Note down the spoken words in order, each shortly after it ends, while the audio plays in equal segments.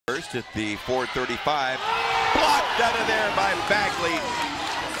first at the 4:35. Blocked out of there by Bagley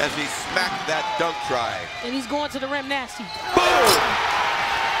as he smacked that dunk try. And he's going to the rim nasty. Boom!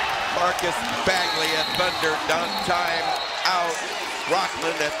 Marcus Bagley at Thunder dunk time out.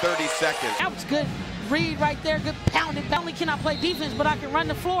 Rocklin at 30 seconds. That was good read right there, good pounding. Not only can I play defense, but I can run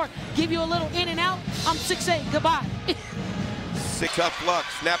the floor, give you a little in and out. I'm 6'8", goodbye. Tough luck,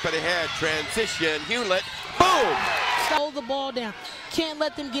 snap it ahead, transition, Hewlett, boom! Stole the ball down. Can't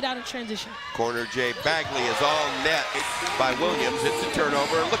let them get out of transition. Corner J. Bagley is all net by Williams. It's a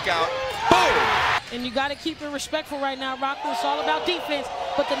turnover, look out, boom! And you got to keep it respectful right now, Rocklin. It's all about defense,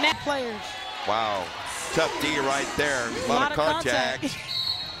 but the net players. Wow, tough D right there, a lot of contact.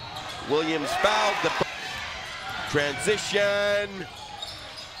 Williams fouled the transition,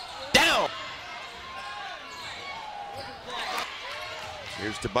 down!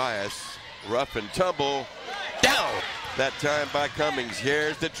 Here's Tobias, rough and tumble, down! That time by Cummings.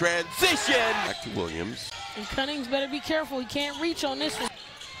 Here's the transition! Back to Williams. And Cummings better be careful, he can't reach on this one.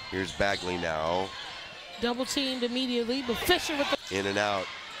 Here's Bagley now. Double teamed immediately, but Fisher with the... In and out,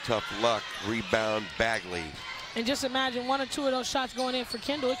 tough luck, rebound Bagley. And just imagine one or two of those shots going in for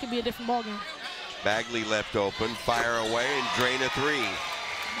Kendall, it could be a different ballgame. Bagley left open, fire away and drain a three.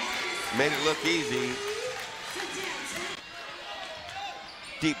 Made it look easy.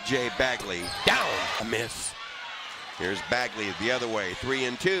 Deep J. Bagley, down, a miss. Here's Bagley the other way, 3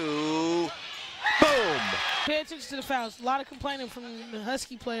 and 2, boom! Pay attention to the fouls. A lot of complaining from the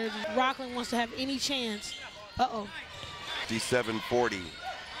Husky players. Rocklin wants to have any chance. Uh-oh. 57-40.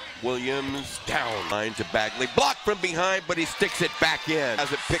 Williams down, line to Bagley, blocked from behind, but he sticks it back in.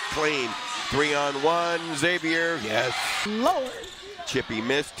 Has it picked clean. 3-on-1, Xavier, yes. Lord. Chippy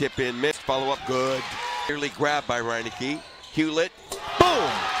missed, tip in, missed, follow up, good. Nearly grabbed by Reineke. Hewlett,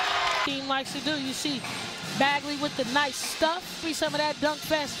 boom! Team likes to do. You see Bagley with the nice stuff. See some of that dunk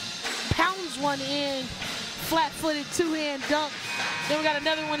fest. Pounds one in, flat-footed two-hand dunk. Then we got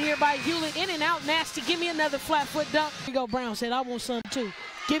another one here by Hewlett, in and out, nasty. Give me another flat-foot dunk. Here you go, Brown said, I want some too.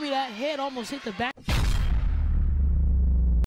 Give me that head, almost hit the back.